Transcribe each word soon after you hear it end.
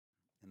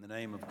In the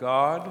name of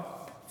God,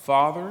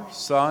 Father,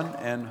 Son,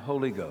 and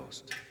Holy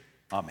Ghost.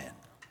 Amen.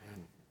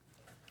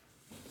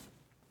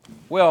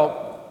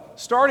 Well,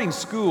 starting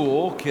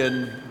school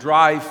can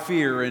drive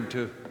fear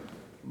into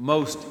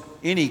most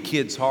any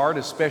kid's heart,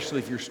 especially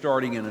if you're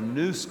starting in a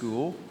new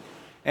school.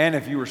 And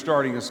if you were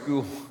starting a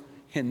school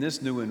in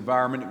this new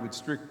environment, it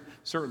would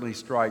certainly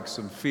strike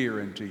some fear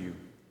into you.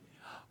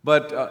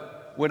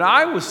 But when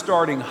I was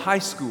starting high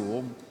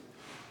school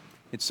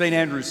at St.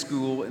 Andrew's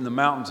School in the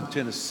mountains of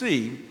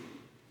Tennessee,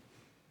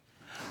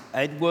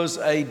 it was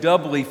a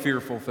doubly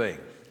fearful thing.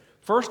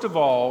 First of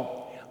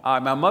all,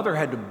 my mother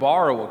had to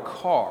borrow a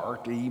car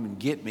to even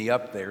get me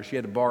up there. She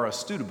had to borrow a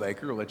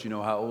Studebaker, to let you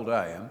know how old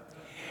I am.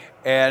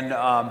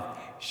 And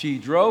she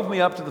drove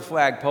me up to the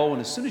flagpole,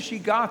 and as soon as she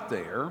got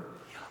there,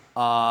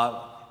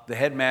 the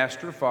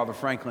headmaster, Father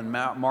Franklin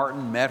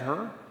Martin, met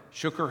her,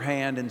 shook her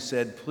hand, and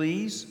said,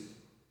 "Please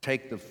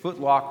take the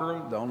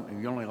footlocker,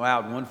 you're only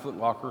allowed one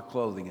footlocker,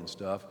 clothing and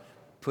stuff,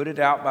 put it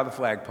out by the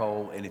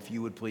flagpole, and if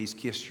you would please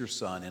kiss your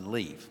son and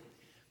leave."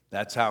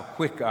 That's how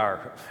quick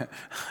our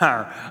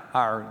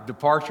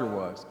departure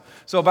was.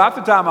 So about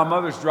the time my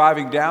mother's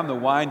driving down the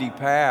windy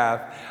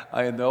path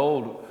in the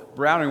old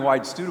brown and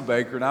white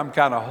Studebaker, and I'm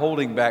kind of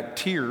holding back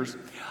tears, we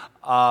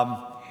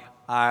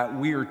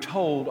are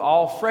told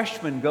all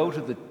freshmen go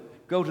to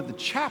the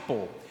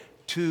chapel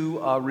to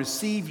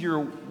receive your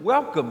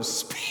welcome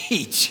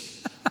speech.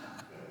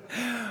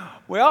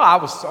 Well,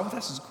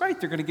 this is great.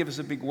 They're going to give us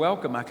a big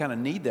welcome. I kind of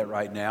need that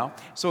right now.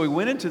 So we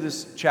went into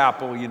this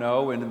chapel,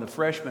 and then the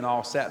freshmen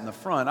all sat in the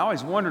front. I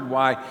always wondered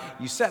why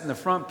you sat in the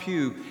front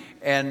pew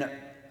and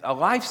a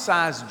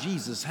life-size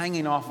Jesus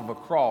hanging off of a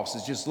cross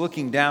is just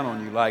looking down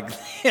on you like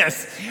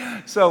this.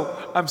 So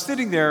I'm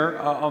sitting there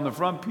on the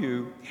front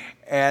pew,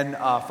 and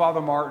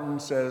Father Martin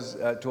says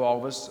to all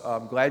of us,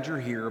 "I'm glad you're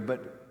here,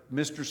 but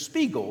Mr.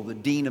 Spiegel, the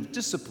Dean of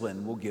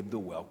Discipline, will give the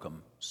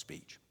welcome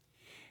speech."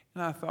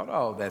 And I thought,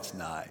 oh, that's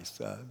nice.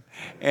 So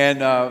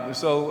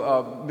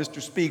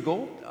Mr.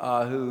 Spiegel,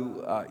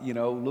 who,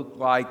 looked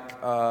like,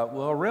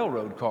 a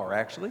railroad car,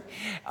 actually,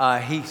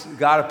 he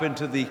got up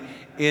into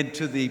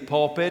the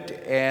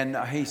pulpit, and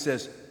he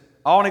says,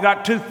 "I only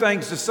got two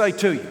things to say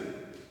to you.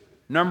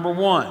 Number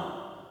one,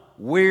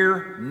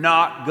 we're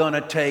not going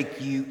to take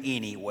you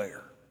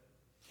anywhere.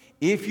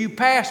 If you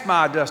pass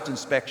my dust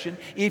inspection,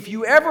 if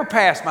you ever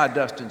pass my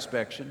dust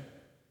inspection,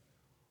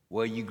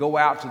 well, you go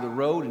out to the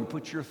road and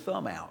put your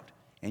thumb out.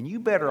 And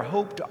you better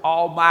hope to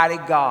Almighty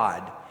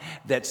God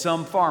that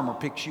some farmer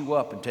picks you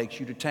up and takes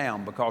you to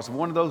town, because if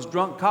one of those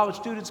drunk college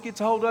students gets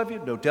a hold of you,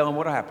 don't tell them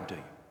what'll happen to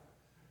you."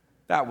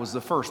 That was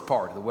the first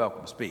part of the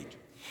welcome speech.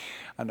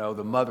 I know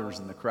the mothers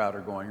in the crowd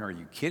are going, "Are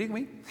you kidding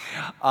me?"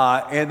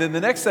 And then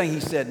the next thing he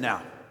said,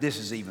 "Now, this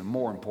is even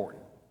more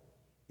important.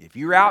 If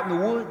you're out in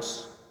the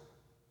woods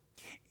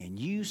and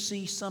you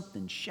see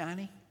something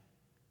shiny,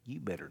 you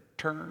better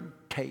turn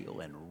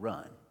tail and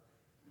run,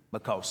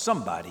 because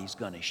somebody's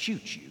going to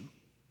shoot you."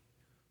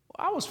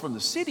 Well, I was from the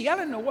city. I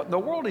didn't know what in the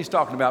world he's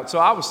talking about. So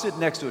I was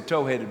sitting next to a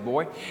tow-headed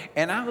boy,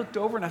 and I looked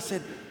over and I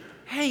said,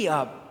 "Hey,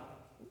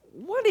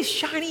 what is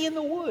shiny in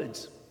the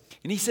woods?"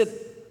 And he said,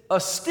 "A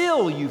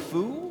still, you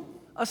fool,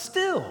 a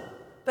still.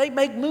 They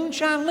make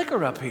moonshine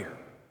liquor up here."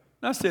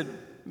 And I said,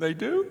 "They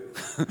do?"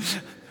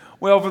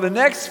 Well, for the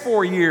next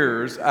 4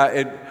 years,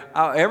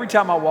 every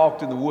time I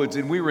walked in the woods,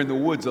 and we were in the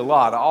woods a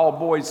lot, all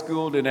boys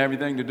school, didn't have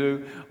anything to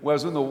do,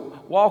 was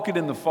walking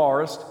in the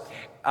forest.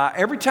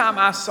 Every time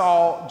I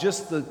saw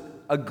just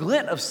a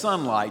glint of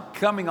sunlight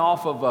coming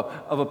off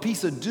of a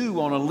piece of dew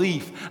on a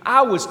leaf,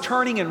 I was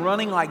turning and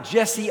running like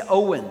Jesse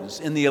Owens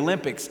in the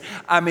Olympics.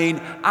 I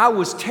mean, I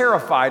was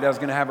terrified I was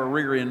going to have a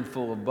rear end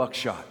full of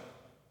buckshot.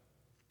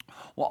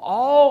 Well,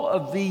 all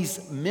of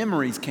these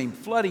memories came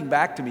flooding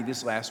back to me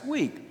this last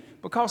week,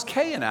 because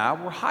Kay and I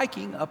were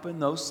hiking up in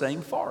those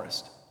same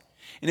forests.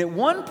 And at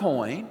one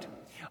point,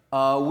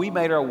 we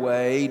made our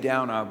way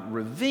down a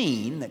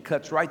ravine that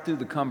cuts right through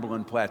the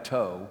Cumberland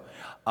Plateau,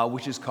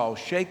 which is called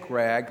Shake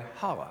Rag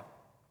Hollow.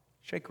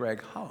 Shake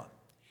Rag Hollow.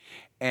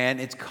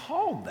 And it's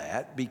called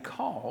that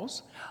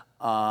because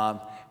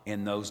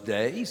in those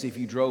days, if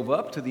you drove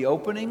up to the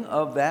opening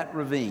of that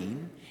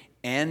ravine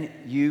and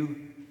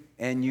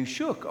you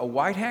shook a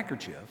white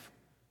handkerchief,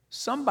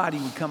 somebody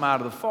would come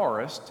out of the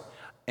forest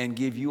and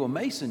give you a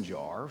mason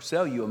jar,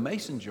 sell you a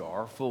mason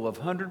jar full of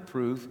 100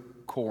 proof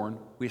corn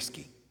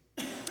whiskey.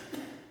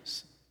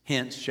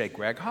 Hence, Shake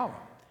Rag Hollow.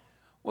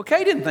 Well,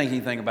 Kay didn't think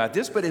anything about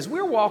this, but as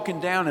we're walking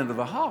down into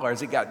the hollow,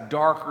 as it got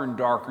darker and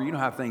darker, you know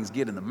how things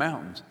get in the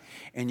mountains,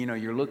 and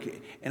you're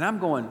looking, and I'm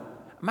going,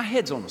 my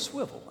head's on a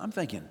swivel. I'm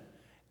thinking,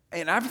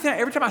 and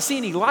every time I see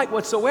any light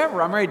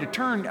whatsoever, I'm ready to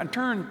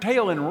turn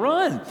tail and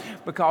run,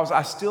 because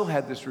I still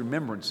had this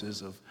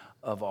remembrances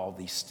of all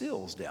these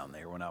stills down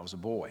there when I was a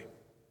boy.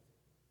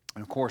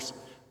 And of course,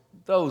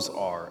 those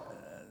are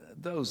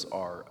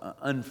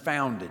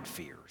unfounded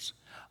fears.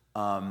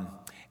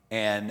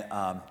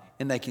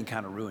 And they can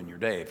kind of ruin your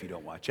day if you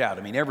don't watch out.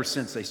 I mean, ever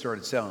since they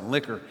started selling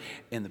liquor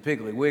in the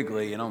Piggly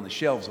Wiggly and on the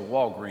shelves of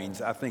Walgreens,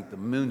 I think the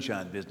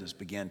moonshine business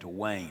began to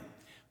wane,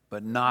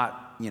 but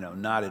not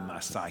in my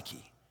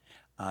psyche.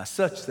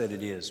 such that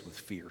it is with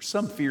fear.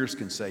 Some fears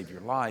can save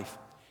your life,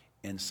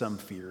 and some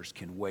fears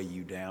can weigh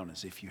you down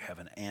as if you have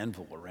an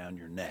anvil around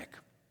your neck.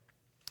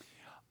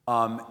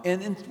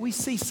 And we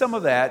see some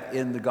of that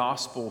in the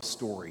gospel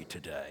story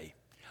today.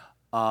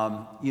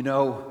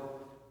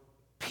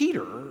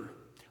 Peter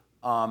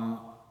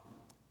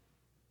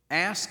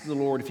asked the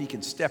Lord if he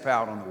can step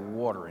out on the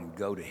water and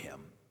go to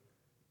him.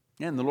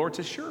 And the Lord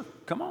says, sure,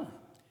 come on.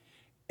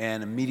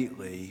 And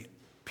immediately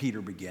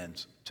Peter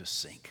begins to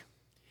sink.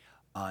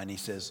 And he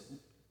says,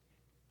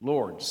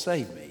 Lord,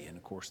 save me. And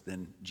of course,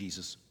 then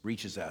Jesus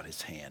reaches out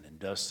his hand and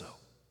does so.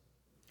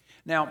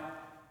 Now,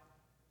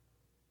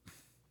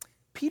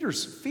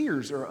 Peter's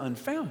fears are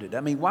unfounded.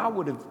 I mean, why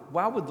would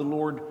the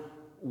Lord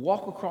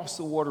walk across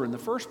the water in the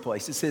first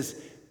place? It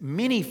says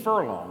many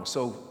furlongs,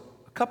 so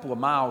a couple of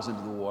miles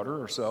into the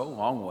water or so, a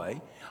long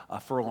way. A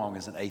furlong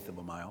is an eighth of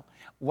a mile.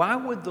 Why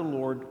would the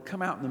Lord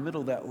come out in the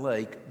middle of that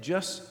lake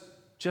just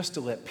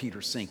to let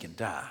Peter sink and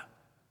die?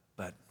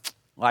 But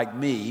like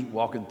me,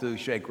 walking through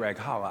Shake Rag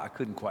Hollow, I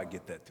couldn't quite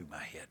get that through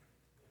my head.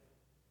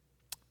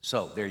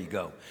 So there you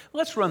go.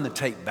 Let's run the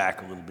tape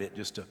back a little bit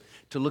just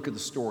to look at the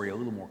story a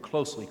little more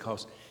closely,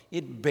 because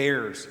it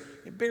bears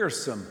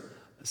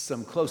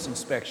some close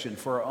inspection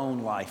for our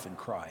own life in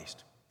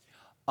Christ.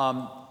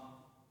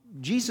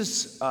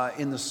 Jesus,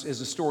 as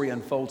the story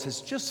unfolds,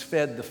 has just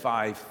fed the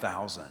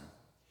 5,000.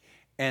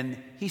 And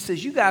he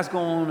says, you guys go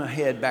on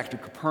ahead back to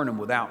Capernaum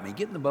without me.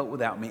 Get in the boat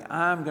without me.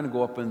 I'm going to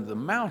go up into the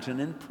mountain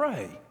and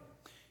pray.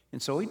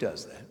 And so he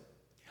does that.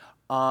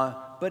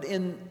 But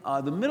in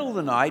the middle of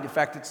the night, in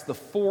fact, it's the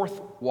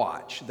fourth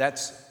watch.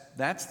 That's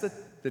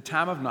the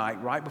time of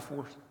night right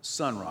before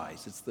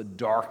sunrise. It's the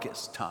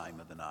darkest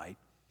time of the night.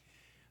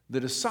 The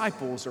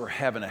disciples are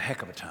having a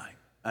heck of a time.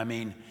 I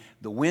mean,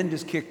 the wind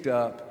is kicked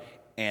up,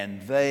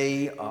 and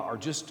they are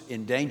just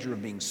in danger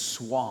of being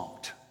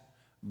swamped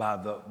by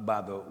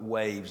the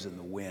waves and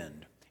the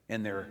wind.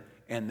 And they're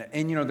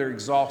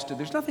exhausted.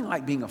 There's nothing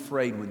like being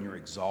afraid when you're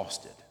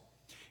exhausted.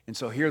 And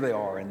so here they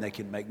are, and they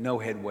can make no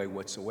headway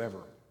whatsoever.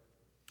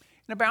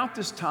 And about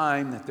this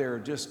time that they're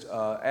just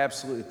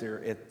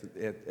absolutely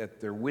at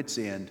their wits'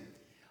 end,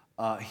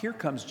 here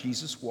comes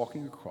Jesus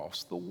walking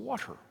across the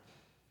water.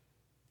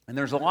 And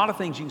there's a lot of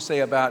things you can say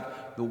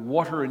about the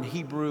water in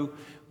Hebrew,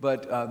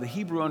 but the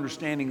Hebrew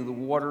understanding of the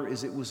water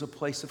is it was a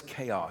place of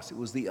chaos. It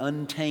was the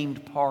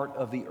untamed part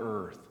of the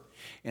earth.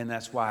 And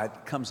that's why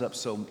it comes up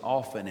so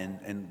often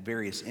in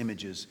various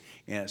images,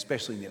 and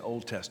especially in the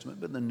Old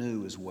Testament, but the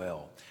New as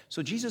well.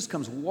 So Jesus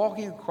comes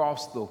walking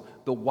across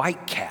the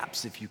white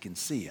caps, if you can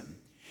see him.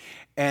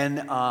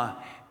 And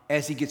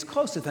as he gets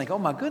close, they think, oh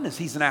my goodness,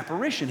 he's an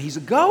apparition. He's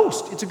a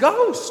ghost. It's a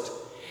ghost.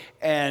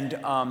 And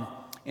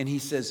he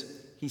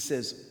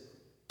says,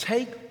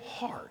 take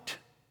heart.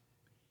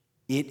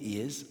 It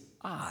is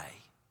I.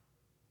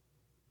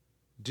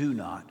 Do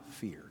not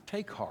fear.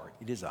 Take heart.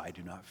 It is I.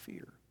 Do not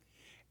fear.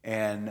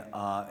 And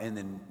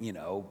then,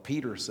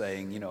 Peter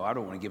saying, I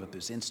don't want to give up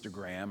this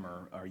Instagram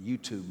or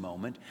YouTube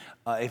moment.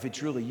 If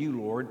it's really you,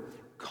 Lord,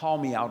 call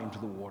me out into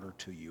the water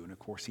to you. And of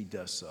course he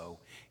does so.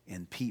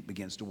 And Pete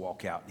begins to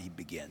walk out and he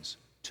begins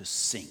to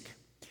sink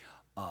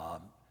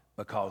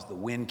because the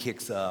wind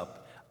kicks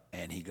up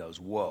and he goes,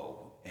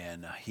 whoa.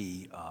 And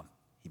he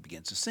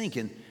begins to sink.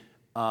 And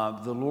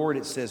the Lord,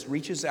 it says,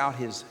 reaches out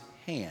his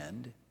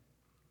hand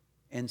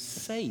and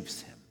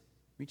saves him.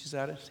 Reaches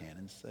out his hand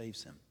and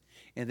saves him.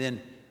 And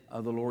then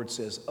the Lord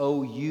says,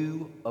 "O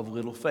you of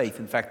little faith."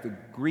 In fact, the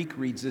Greek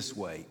reads this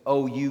way,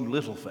 "O you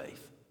little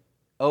faith.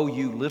 O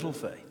you little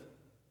faith.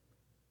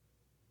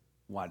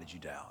 Why did you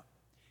doubt?"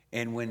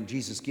 And when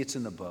Jesus gets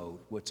in the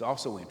boat, what's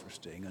also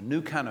interesting, a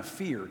new kind of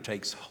fear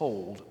takes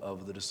hold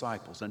of the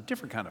disciples, and a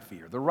different kind of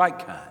fear, the right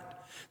kind.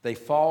 They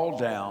fall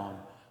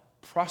down,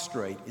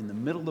 prostrate in the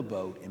middle of the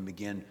boat, and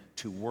begin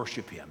to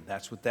worship him.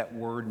 That's what that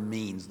word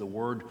means.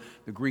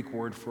 The Greek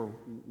word for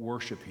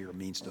worship here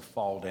means to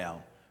fall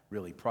down,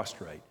 really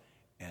prostrate,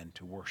 and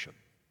to worship.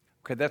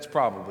 Okay, that's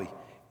probably,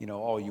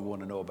 all you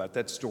want to know about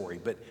that story.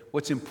 But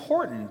what's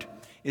important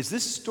is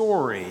this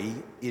story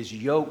is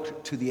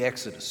yoked to the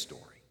Exodus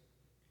story.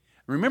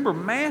 Remember,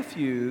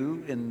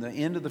 Matthew, in the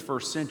end of the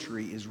first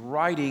century, is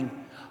writing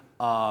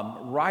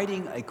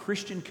a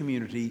Christian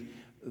community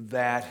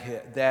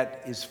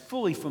that is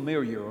fully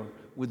familiar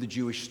with the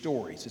Jewish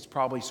stories. It's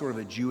probably sort of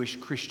a Jewish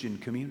Christian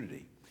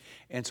community.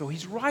 And so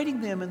he's writing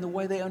them in the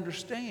way they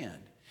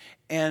understand.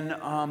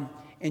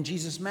 And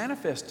Jesus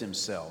manifests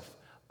himself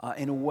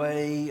in a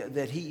way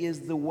that he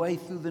is the way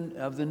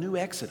of the new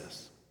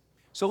Exodus.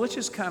 So let's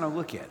just kind of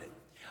look at it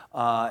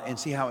and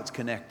see how it's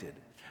connected.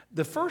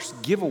 The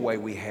first giveaway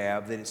we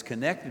have that is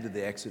connected to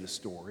the Exodus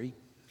story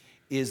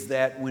is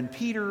that when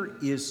Peter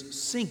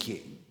is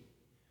sinking,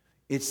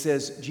 it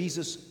says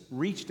Jesus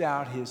reached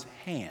out his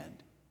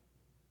hand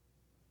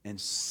and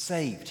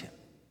saved him.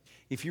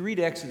 If you read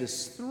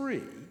Exodus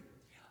 3,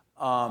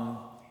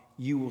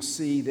 you will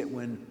see that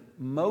when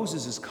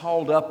Moses is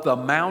called up the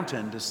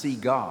mountain to see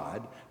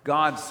God,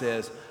 God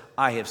says,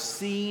 "I have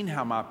seen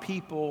how my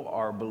people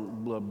are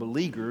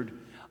beleaguered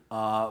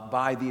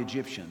by the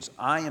Egyptians.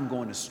 I am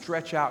going to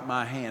stretch out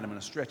my hand, I'm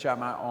going to stretch out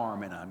my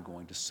arm, and I'm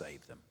going to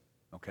save them.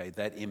 Okay,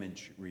 that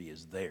imagery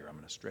is there. I'm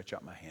going to stretch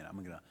out my hand,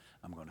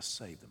 I'm going to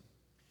save them.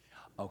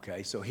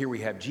 Okay, so here we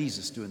have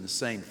Jesus doing the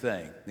same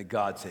thing that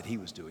God said he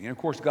was doing. And of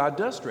course, God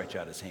does stretch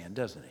out his hand,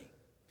 doesn't he?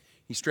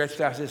 He stretched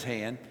out his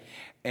hand,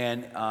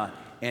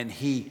 and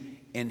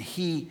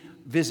he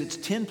visits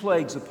 10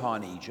 plagues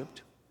upon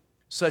Egypt,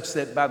 such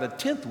that by the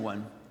 10th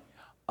one,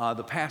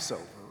 the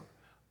Passover,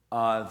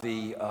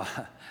 the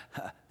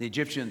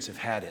Egyptians have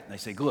had it. And they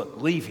say,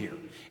 look, leave here.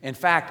 In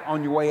fact,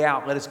 on your way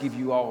out, let us give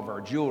you all of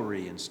our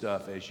jewelry and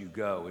stuff as you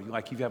go.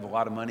 Like you have a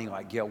lot of money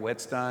like Gail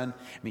Wetstein.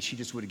 I mean, she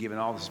just would have given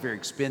all this very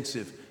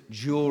expensive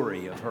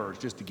jewelry of hers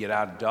just to get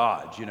out of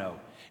Dodge, you know.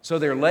 So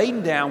they're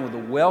laden down with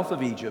the wealth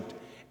of Egypt,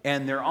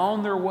 and they're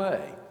on their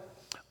way.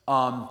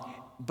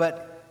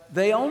 But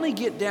they only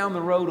get down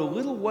the road a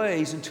little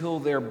ways until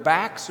their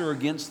backs are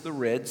against the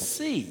Red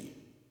Sea.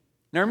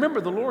 Now remember,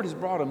 the Lord has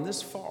brought them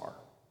this far.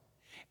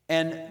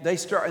 And they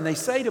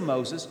say to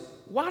Moses,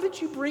 why did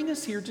you bring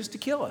us here just to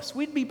kill us?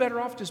 We'd be better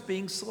off just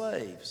being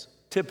slaves.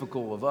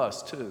 Typical of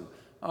us, too.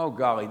 Oh,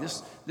 golly,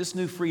 this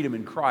new freedom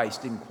in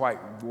Christ isn't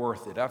quite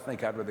worth it. I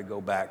think I'd rather go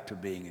back to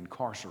being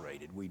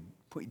incarcerated. We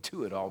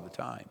do it all the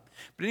time.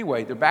 But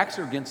anyway, their backs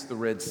are against the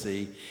Red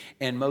Sea,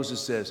 and Moses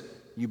says,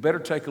 you better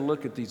take a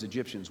look at these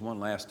Egyptians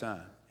one last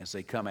time as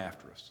they come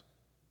after us,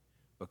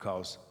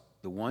 because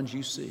the ones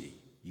you see,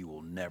 you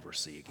will never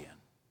see again.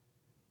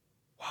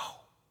 Wow.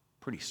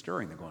 Pretty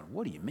stirring. They're going,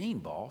 what do you mean,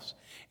 boss?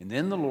 And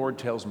then the Lord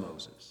tells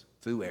Moses,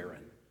 through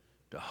Aaron,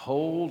 to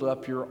hold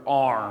up your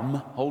arm,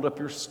 hold up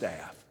your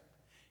staff,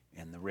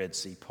 and the Red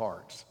Sea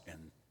parts,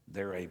 and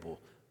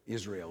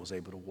Israel is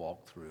able to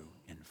walk through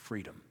in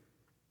freedom.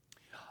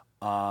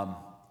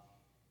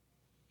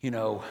 You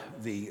know,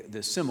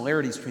 the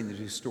similarities between the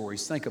two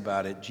stories, think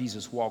about it.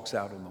 Jesus walks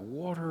out on the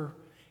water,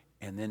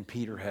 and then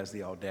Peter has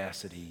the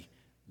audacity,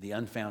 the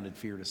unfounded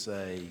fear to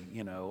say,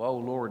 you know, oh,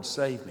 Lord,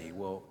 save me.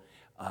 Well,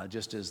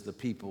 just as the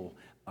people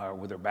are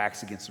with their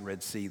backs against the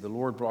Red Sea, the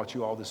Lord brought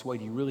you all this way.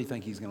 Do you really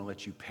think he's going to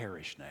let you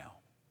perish now?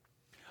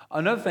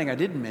 Another thing I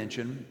didn't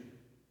mention,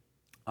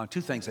 two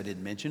things I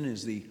didn't mention,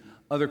 is the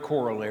other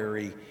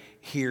corollary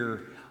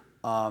here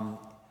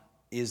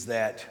is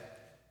that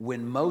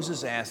when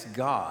Moses asked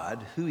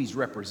God who he's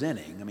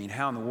representing, I mean,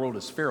 how in the world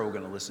is Pharaoh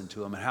going to listen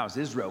to him, and how is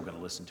Israel going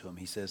to listen to him?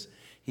 He says,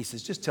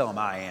 just tell him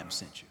I am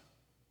sent you.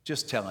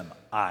 Just tell him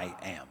I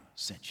am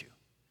sent you.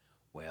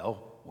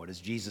 Well, what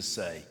does Jesus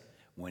say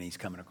when he's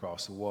coming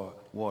across the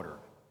water?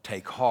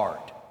 Take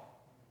heart.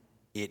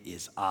 It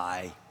is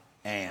I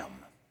am.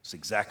 It's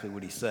exactly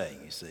what he's saying,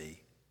 you see.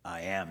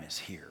 I am is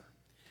here.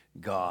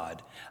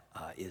 God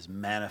is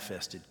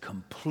manifested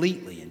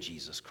completely in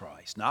Jesus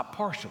Christ, not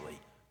partially,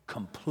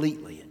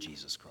 completely in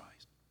Jesus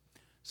Christ.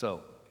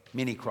 So,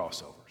 many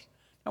crossovers.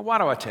 Now, why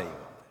do I tell you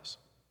all this?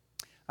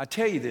 I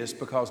tell you this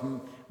because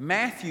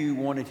Matthew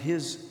wanted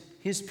his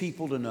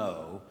people to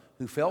know,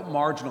 who felt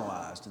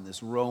marginalized in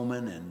this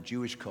Roman and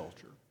Jewish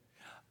culture,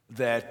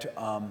 that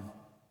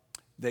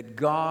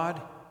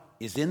God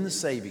is in the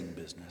saving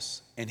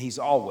business, and he's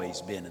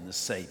always been in the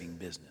saving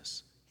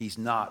business. He's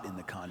not in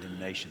the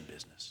condemnation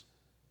business.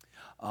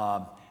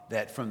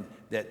 That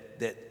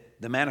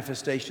the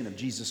manifestation of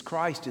Jesus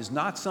Christ is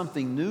not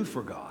something new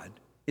for God.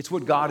 It's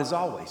what God has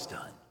always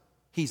done.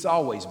 He's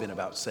always been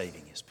about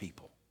saving his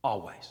people.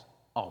 Always.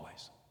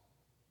 Always.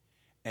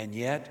 And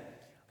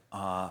yet,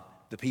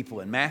 the people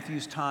in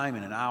Matthew's time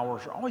and in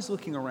ours are always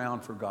looking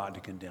around for God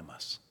to condemn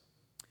us.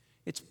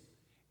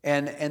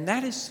 And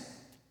that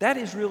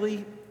is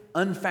really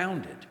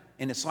unfounded.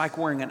 And it's like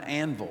wearing an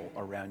anvil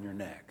around your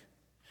neck.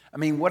 I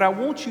mean, what I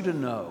want you to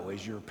know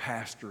as your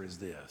pastor is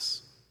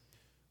this.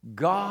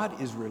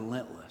 God is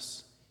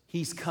relentless.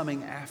 He's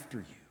coming after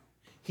you.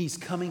 He's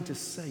coming to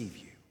save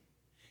you.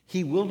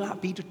 He will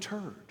not be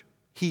deterred.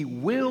 He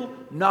will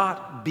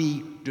not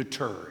be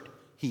deterred.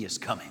 He is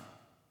coming.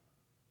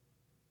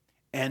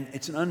 And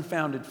it's an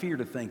unfounded fear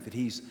to think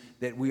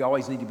that we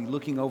always need to be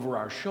looking over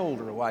our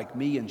shoulder like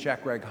me and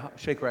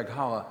Shakrag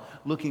Hala,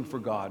 looking for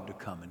God to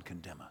come and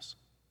condemn us.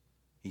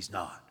 He's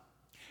not.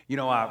 You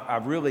know,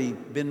 I've really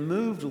been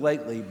moved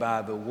lately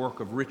by the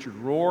work of Richard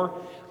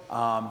Rohr.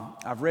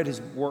 I've read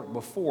his work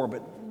before,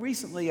 but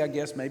recently, I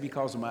guess, maybe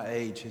because of my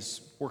age,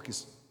 his work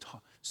has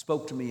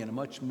spoke to me in a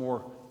much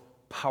more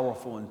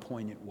powerful and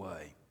poignant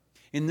way.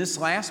 In this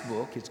last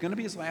book, it's going to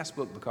be his last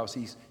book because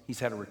he's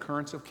had a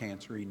recurrence of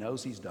cancer. He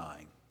knows he's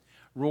dying.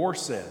 Rohr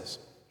says,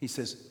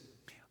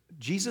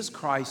 Jesus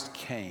Christ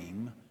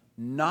came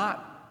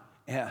not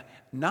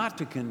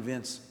to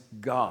convince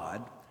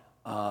God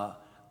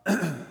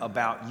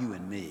about you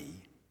and me,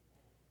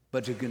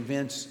 but to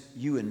convince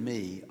you and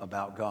me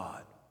about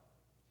God.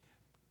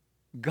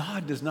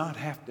 God does not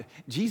have to,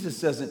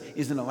 Jesus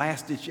isn't a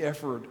last-ditch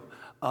effort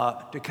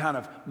to kind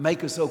of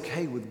make us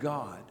okay with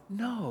God.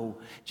 No,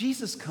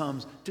 Jesus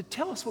comes to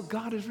tell us what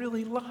God is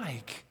really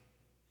like.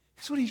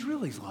 It's what he's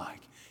really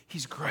like.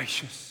 He's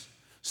gracious,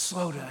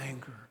 slow to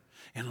anger,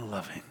 and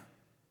loving.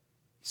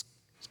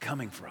 He's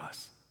coming for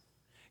us.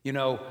 You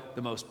know,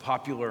 the most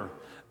popular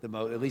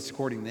at least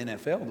according to the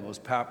NFL, the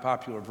most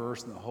popular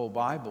verse in the whole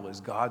Bible is,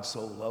 God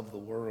so loved the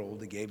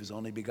world, he gave his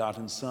only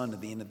begotten Son,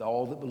 at the end of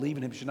all that believe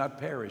in him should not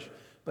perish,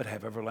 but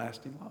have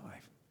everlasting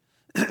life.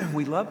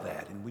 We love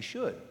that, and we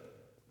should.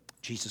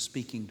 Jesus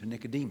speaking to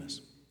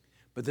Nicodemus.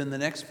 But then the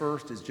next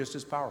verse is just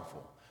as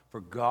powerful. For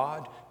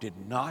God did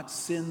not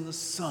send the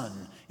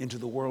Son into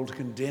the world to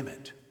condemn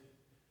it,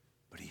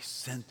 but he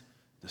sent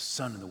the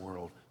Son in the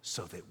world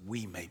so that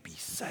we may be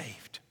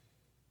saved.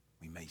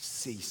 We may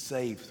see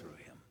saved through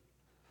him.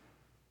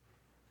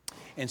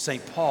 And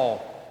St.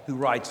 Paul, who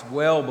writes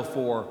well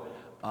before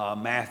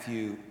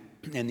Matthew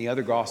and the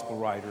other gospel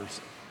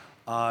writers,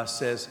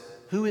 says,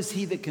 who is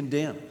he that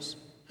condemns?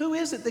 Who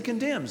is it that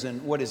condemns?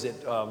 And what is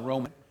it,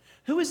 Roman?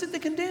 Who is it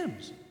that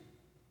condemns?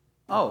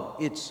 Oh,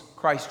 it's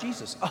Christ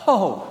Jesus.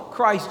 Oh,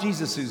 Christ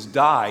Jesus who's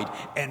died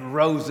and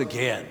rose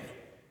again.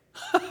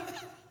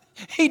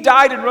 He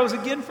died and rose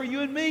again for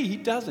you and me. He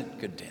doesn't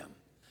condemn.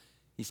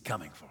 He's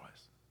coming for us.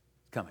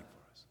 He's coming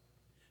for us.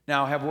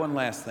 Now, I have one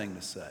last thing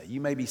to say. You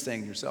may be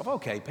saying to yourself,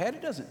 okay, Pat,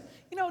 it doesn't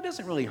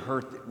really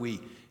hurt that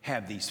we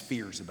have these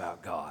fears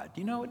about God.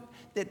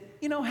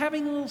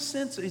 Having a little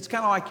sense, it's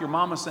kind of like your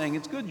mama saying,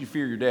 it's good you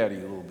fear your daddy a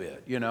little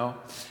bit,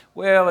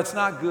 Well, it's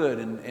not good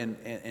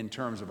in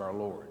terms of our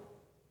Lord.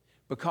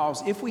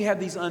 Because if we have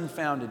these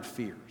unfounded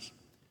fears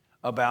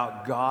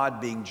about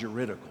God being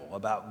juridical,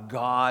 about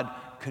God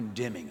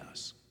condemning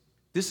us,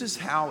 this is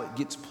how it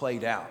gets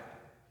played out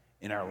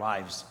in our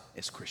lives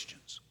as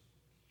Christians.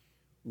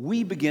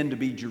 We begin to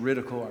be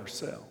juridical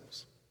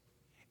ourselves,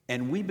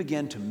 and we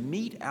begin to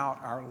mete out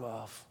our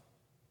love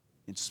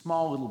in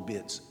small little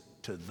bits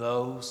to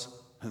those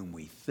whom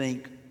we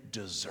think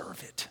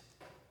deserve it.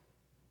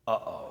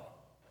 Uh-oh.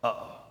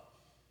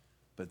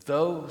 But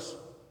those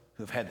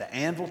who've had the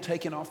anvil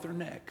taken off their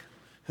neck,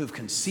 who've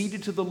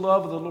conceded to the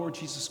love of the Lord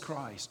Jesus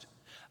Christ,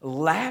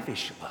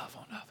 lavish love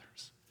on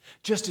others,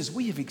 just as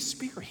we have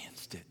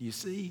experienced it, you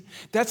see.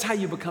 That's how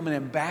you become an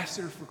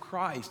ambassador for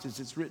Christ, as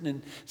it's written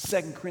in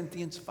 2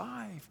 Corinthians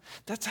 5.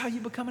 That's how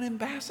you become an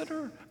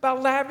ambassador, by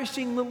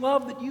lavishing the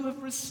love that you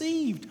have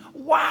received.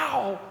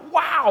 Wow.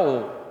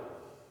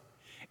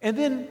 And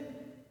then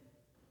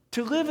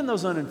to live in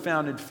those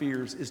unfounded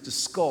fears is to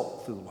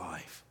skulk through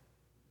life,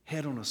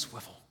 head on a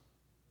swivel.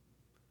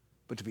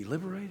 But to be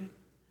liberated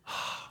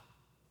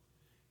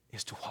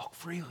is to walk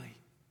freely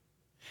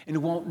and to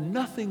want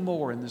nothing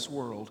more in this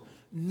world,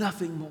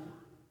 nothing more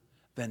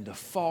than to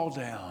fall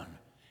down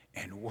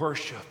and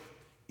worship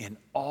in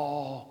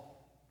awe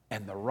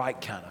and the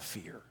right kind of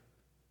fear,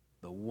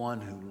 the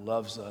one who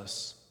loves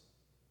us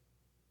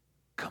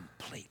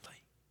completely.